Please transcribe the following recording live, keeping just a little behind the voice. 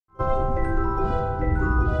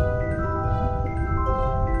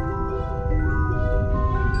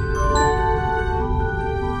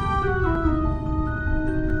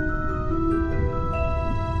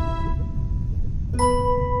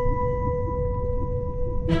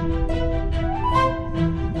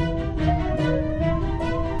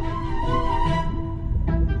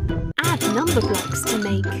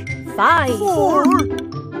5. 4. 2.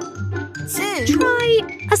 Try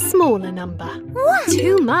a smaller number. 1.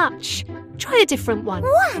 Too much. Try a different one.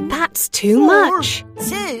 1. That's too 4. much.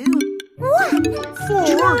 2. 1. 4.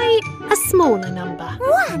 Try a smaller number.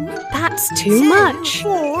 1. That's too 2. much.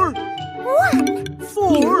 4. 1.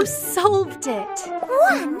 4. You solved it.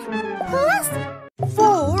 1 plus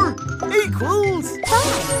 4 equals 5.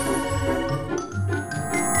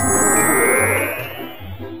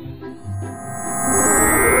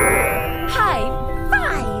 High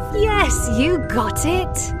 5. Yes, you got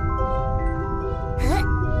it.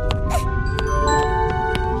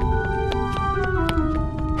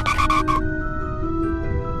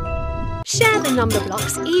 Share the number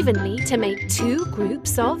blocks evenly to make 2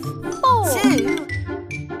 groups of 4. 2.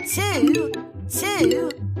 2.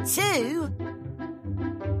 2. 2.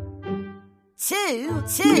 2. 2.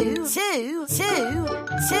 2. 2. 2. 2.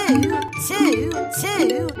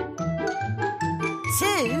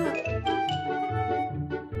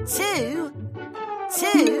 2. 2.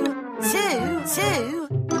 2.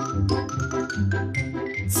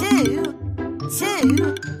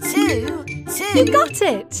 2. 2. You got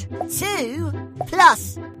it. 2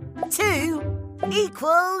 plus 2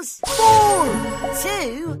 equals 4.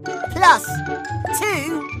 2 plus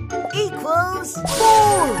 2 equals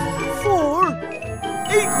 4. 4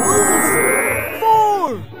 equals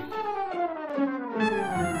 4.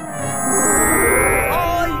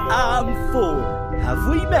 I am 4. Have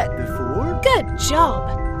we met before? Good job.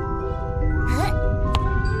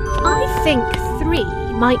 I think 3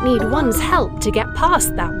 might need 1's help to get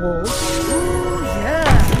past that wall. Oh, yeah.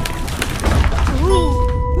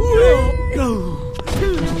 Go.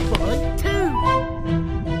 2 by 2.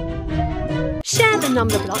 Share the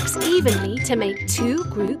number blocks evenly to make 2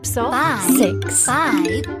 groups of 6.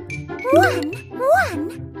 5. 1.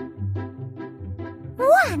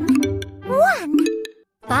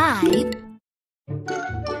 5.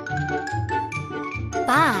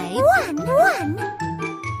 5. 1.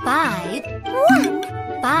 5. 1.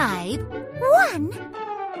 5. 1.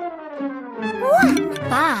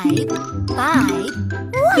 5. 5.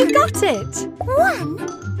 You got it. 1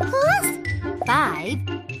 plus 5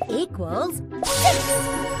 equals 6.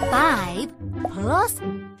 5 plus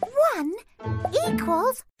 1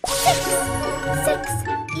 equals 6. 6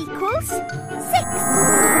 equals 6.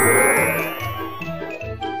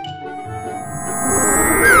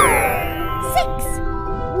 6.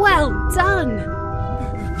 Well done.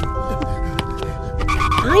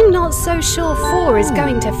 I'm not so sure 4 is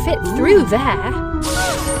going to fit through there.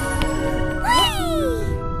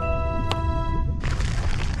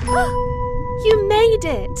 You made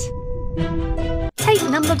it. Take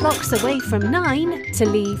number blocks away from 9 to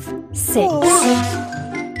leave 6.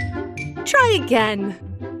 Try again.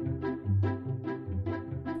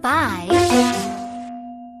 5.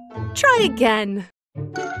 Try again. 3.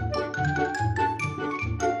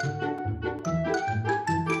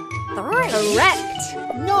 Correct.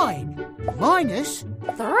 9 minus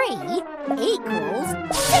 3 equals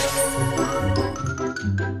 6.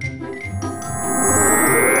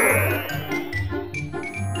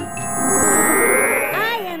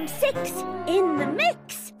 I am 6 in the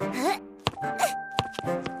mix.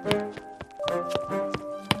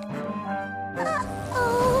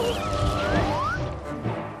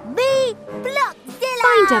 B-Blockzilla!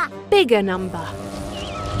 Find a bigger number.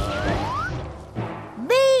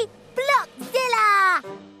 B-Blockzilla!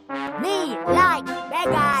 Me like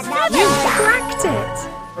bigger numbers. You cracked it.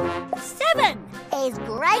 7 is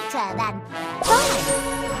greater than 5.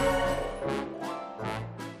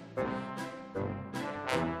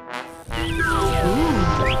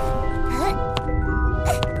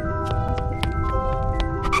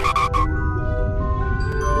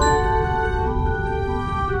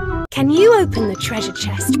 Can you open the treasure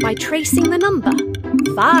chest by tracing the number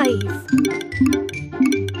 5?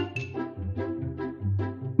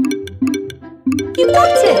 You got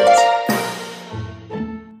it!